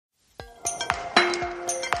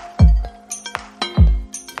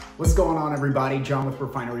What's going on, everybody? John with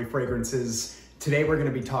Refinery Fragrances. Today we're going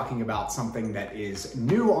to be talking about something that is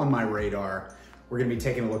new on my radar. We're going to be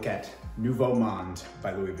taking a look at Nouveau Monde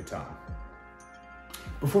by Louis Vuitton.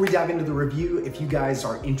 Before we dive into the review, if you guys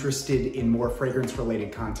are interested in more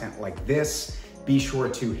fragrance-related content like this, be sure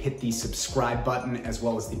to hit the subscribe button as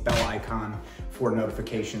well as the bell icon for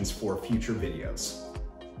notifications for future videos.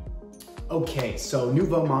 Okay, so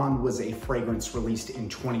Nouveau Monde was a fragrance released in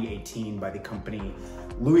 2018 by the company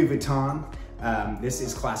Louis Vuitton. This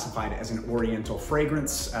is classified as an oriental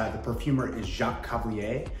fragrance. The perfumer is Jacques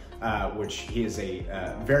Cavalier, which he is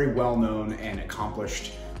a very well-known and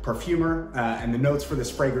accomplished perfumer. And the notes for this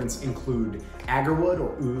fragrance include agarwood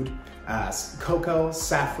or oud, cocoa,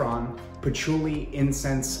 saffron, patchouli,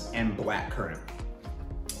 incense, and blackcurrant.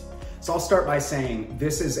 So I'll start by saying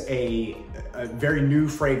this is a very new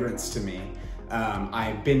fragrance to me.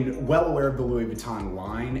 I've been well aware of the Louis Vuitton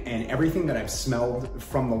line, and everything that I've smelled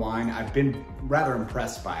from the line, I've been rather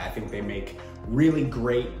impressed by. I think they make really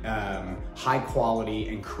great, high quality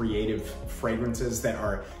and creative fragrances that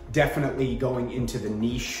are definitely going into the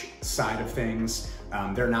niche side of things.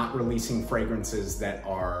 They're not releasing fragrances that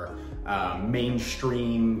are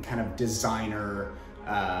mainstream kind of designer,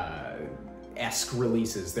 esque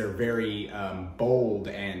releases. They're very bold,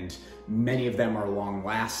 and many of them are long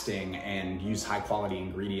lasting and use high quality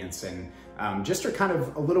ingredients and just are kind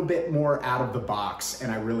of a little bit more out of the box,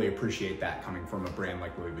 and I really appreciate that coming from a brand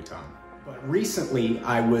like Louis Vuitton. But recently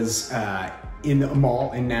I was in a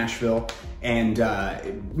mall in Nashville, and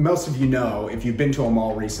most of you know, if you've been to a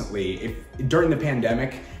mall recently, during the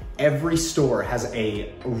pandemic, every store has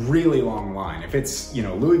a really long line. If it's, you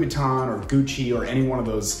know, Louis Vuitton or Gucci or any one of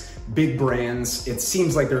those big brands, it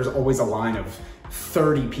seems like there's always a line of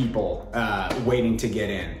 30 people waiting to get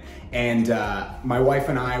in. And my wife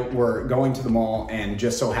and I were going to the mall and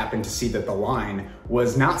just so happened to see that the line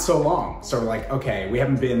was not so long. So we're like, okay, we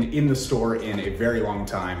haven't been in the store in a very long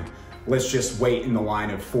time. Let's just wait in the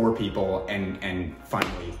line of 4 people and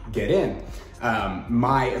finally get in.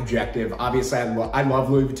 My objective, obviously I love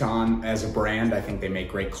Louis Vuitton as a brand. I think they make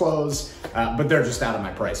great clothes, but they're just out of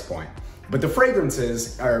my price point. But the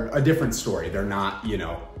fragrances are a different story. They're not, you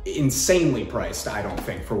know, insanely priced, I don't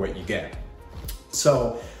think, for what you get.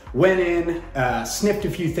 So went in, sniffed a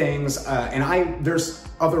few things, and there's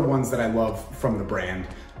other ones that I love from the brand.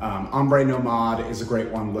 Ombre Nomade is a great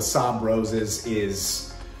one. Le Sable Roses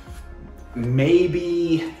is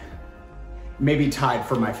maybe tied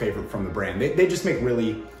for my favorite from the brand. They just make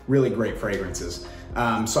really, really great fragrances.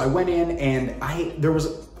 So I went in, and there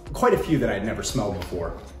was quite a few that I'd never smelled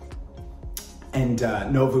before. And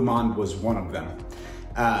Nouveau Monde was one of them.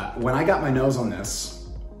 When I got my nose on this,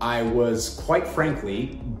 I was quite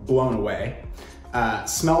frankly blown away.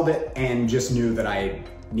 Smelled it and just knew that I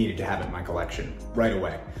needed to have it in my collection right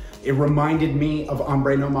away. It reminded me of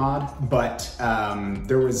Ombre Nomade, but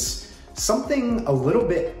there was something a little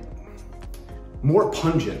bit more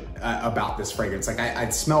pungent about this fragrance. Like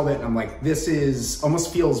I'd smelled it and I'm like, this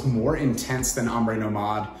almost feels more intense than Ombre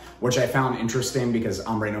Nomade, which I found interesting because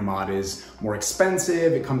Ombre Nomade is more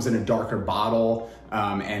expensive. It comes in a darker bottle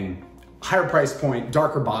and higher price point,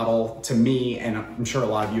 darker bottle to me, and I'm sure a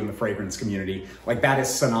lot of you in the fragrance community, like that is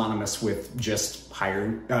synonymous with just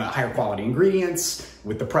higher quality ingredients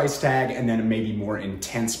with the price tag, and then maybe more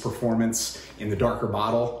intense performance in the darker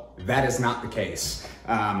bottle. That is not the case.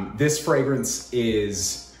 This fragrance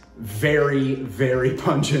is very, very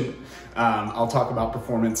pungent. I'll talk about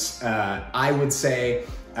performance. I would say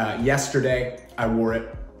yesterday I wore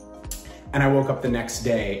it and I woke up the next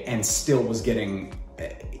day and still was getting,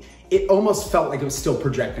 it almost felt like it was still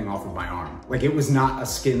projecting off of my arm. Like it was not a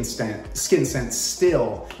skin scent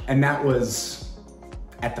still, and that was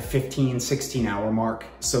at the 15, 16 hour mark.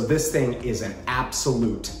 So this thing is an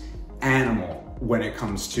absolute animal when it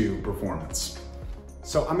comes to performance.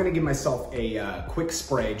 So I'm gonna give myself a quick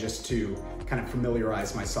spray just to kind of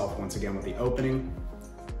familiarize myself once again with the opening.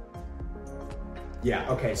 Yeah,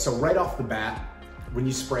 okay, so right off the bat, when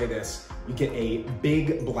you spray this, you get a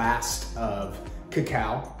big blast of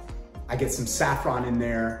cacao. I get some saffron in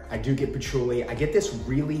there. I do get patchouli. I get this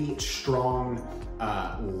really strong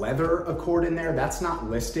leather accord in there. That's not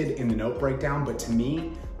listed in the note breakdown, but to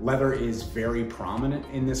me, leather is very prominent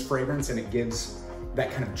in this fragrance, and it gives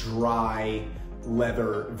that kind of dry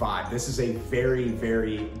leather vibe. This is a very,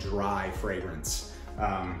 very dry fragrance.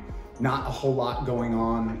 Not a whole lot going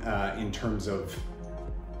on in terms of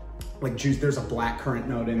like juice. There's a blackcurrant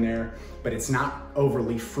note in there, but it's not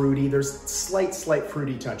overly fruity. There's slight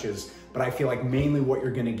fruity touches, but I feel like mainly what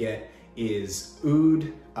you're gonna get is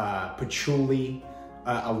oud, patchouli,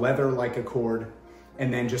 a leather-like accord,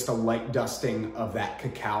 and then just a light dusting of that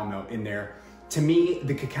cacao note in there. To me,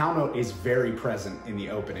 the cacao note is very present in the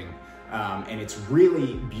opening, and it's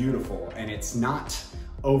really beautiful, and it's not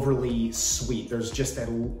overly sweet. There's just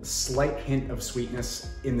a slight hint of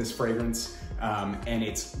sweetness in this fragrance, and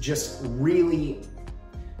it's just really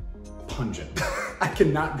pungent. I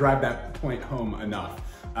cannot drive that point home enough.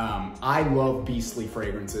 I love beastly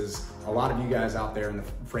fragrances. A lot of you guys out there in the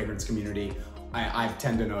fragrance community, I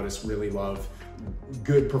tend to notice, really love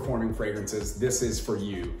good performing fragrances. This is for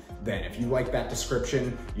you. Then if you like that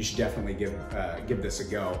description, you should definitely give this a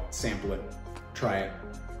go. Sample it, try it.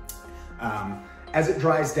 As it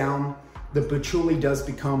dries down, the patchouli does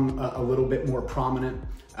become a little bit more prominent.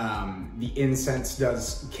 The incense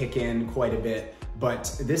does kick in quite a bit,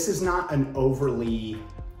 but this is not an overly,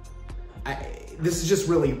 this is just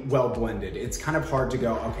really well blended. It's kind of hard to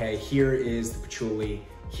go, okay, here is the patchouli,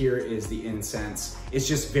 here is the incense. It's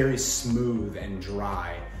just very smooth and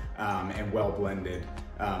dry and well blended.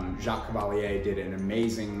 Jacques Cavalier did an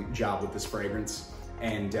amazing job with this fragrance,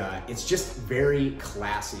 and it's just very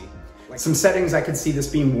classy. Some settings I could see this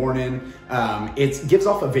being worn in. It gives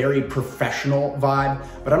off a very professional vibe,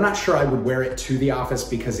 but I'm not sure I would wear it to the office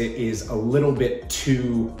because it is a little bit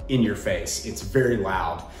too in your face. It's very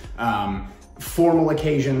loud. Formal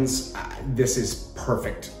occasions, this is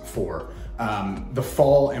perfect for. The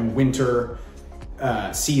fall and winter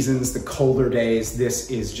seasons, the colder days,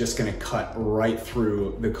 this is just gonna cut right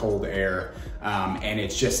through the cold air. And it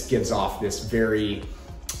just gives off this very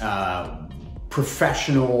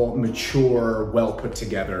professional, mature, well put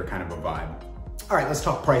together kind of a vibe. All right, let's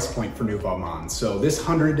talk price point for Nouveau Monde. So this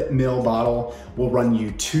 100 ml bottle will run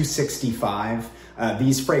you $265.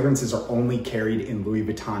 These fragrances are only carried in Louis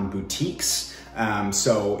Vuitton boutiques.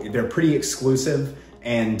 So they're pretty exclusive.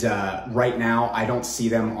 And right now, I don't see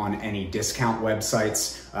them on any discount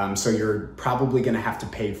websites. So you're probably gonna have to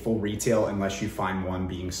pay full retail unless you find one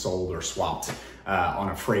being sold or swapped on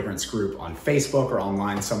a fragrance group on Facebook or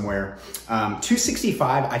online somewhere. $265,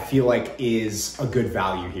 I feel like, is a good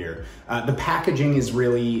value here. The packaging is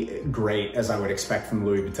really great, as I would expect from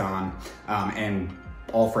Louis Vuitton, and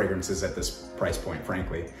all fragrances at this price point,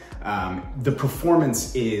 frankly. The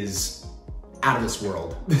performance is out of this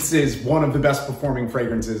world. This is one of the best performing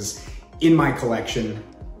fragrances in my collection.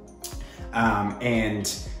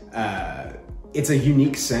 It's a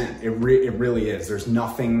unique scent. It really is. There's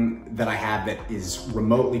nothing that I have that is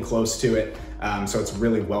remotely close to it. So it's a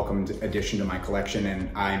really welcomed addition to my collection, and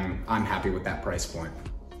I'm happy with that price point.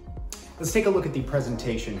 Let's take a look at the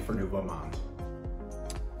presentation for Nouveau Monde.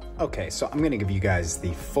 Okay, so I'm gonna give you guys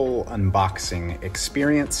the full unboxing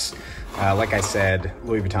experience. Like I said,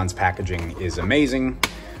 Louis Vuitton's packaging is amazing,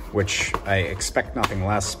 which I expect nothing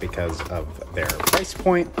less because of their price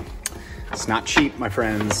point. It's not cheap, my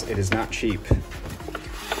friends. It is not cheap,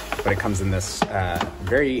 but it comes in this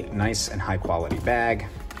very nice and high quality bag.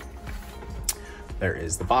 There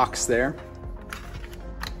is the box there.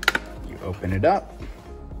 You open it up.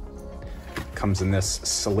 It comes in this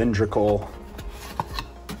cylindrical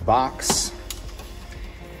box.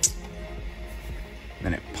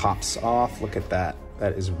 Then it pops off. Look at that.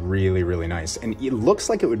 That is really, really nice. And it looks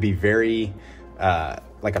like it would be very,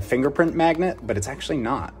 like a fingerprint magnet, but it's actually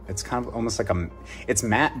not. It's kind of almost like it's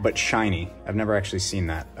matte but shiny. I've never actually seen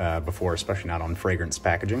that before, especially not on fragrance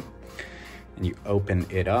packaging. And you open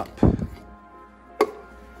it up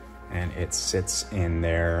and it sits in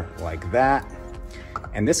there like that.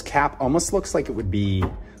 And this cap almost looks like it would be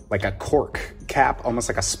like a cork cap, almost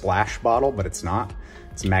like a splash bottle, but it's not.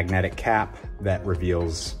 It's a magnetic cap that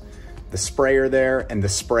reveals the sprayer there, and the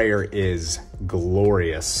sprayer is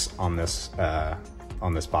glorious on this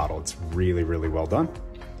bottle. It's really, really well done.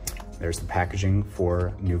 There's the packaging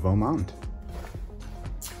for Nouveau Monde.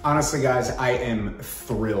 Honestly, guys, I am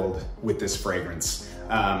thrilled with this fragrance.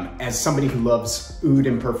 As somebody who loves oud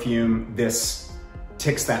and perfume, this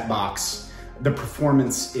ticks that box. The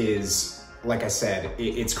performance is, like I said,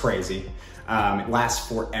 it's crazy. It lasts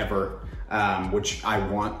forever, which I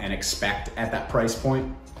want and expect at that price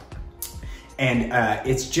point. And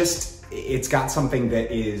it's got something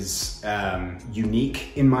that is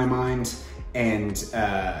unique in my mind, and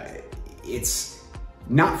it's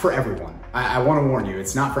not for everyone. I want to warn you,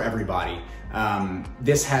 it's not for everybody.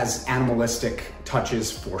 This has animalistic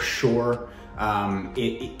touches for sure.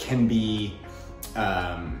 It can be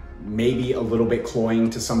maybe a little bit cloying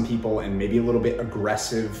to some people and maybe a little bit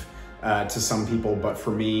aggressive to some people, but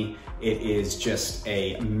for me, it is just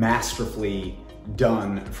a masterfully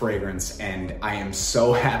done fragrance, and I am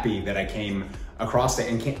so happy that I came across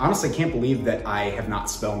it, and honestly can't believe that I have not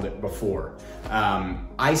spelled it before.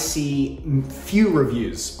 I see few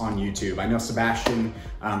reviews on YouTube. I know Sebastian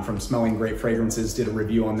from Smelling Great Fragrances did a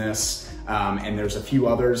review on this, and there's a few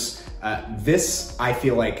others. This, I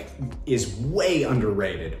feel like, is way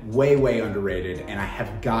underrated, way underrated, and I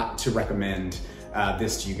have got to recommend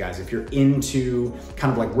this to you guys. If you're into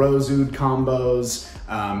kind of like rose oud combos,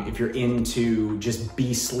 if you're into just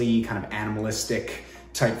beastly, kind of animalistic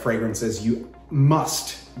type fragrances, you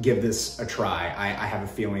must give this a try. I have a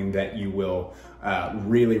feeling that you will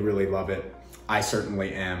really love it. I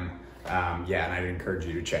certainly am. Yeah, and I'd encourage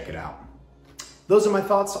you to check it out. Those are my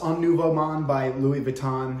thoughts on Nouveau Monde by Louis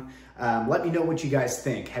Vuitton. Let me know what you guys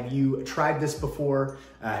think. Have you tried this before?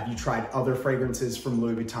 Have you tried other fragrances from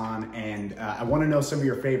Louis Vuitton? And I want to know some of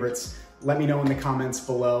your favorites. Let me know in the comments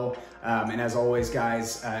below. And as always,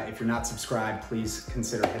 guys, if you're not subscribed, please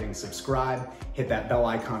consider hitting subscribe. Hit that bell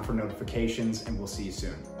icon for notifications, and we'll see you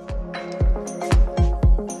soon.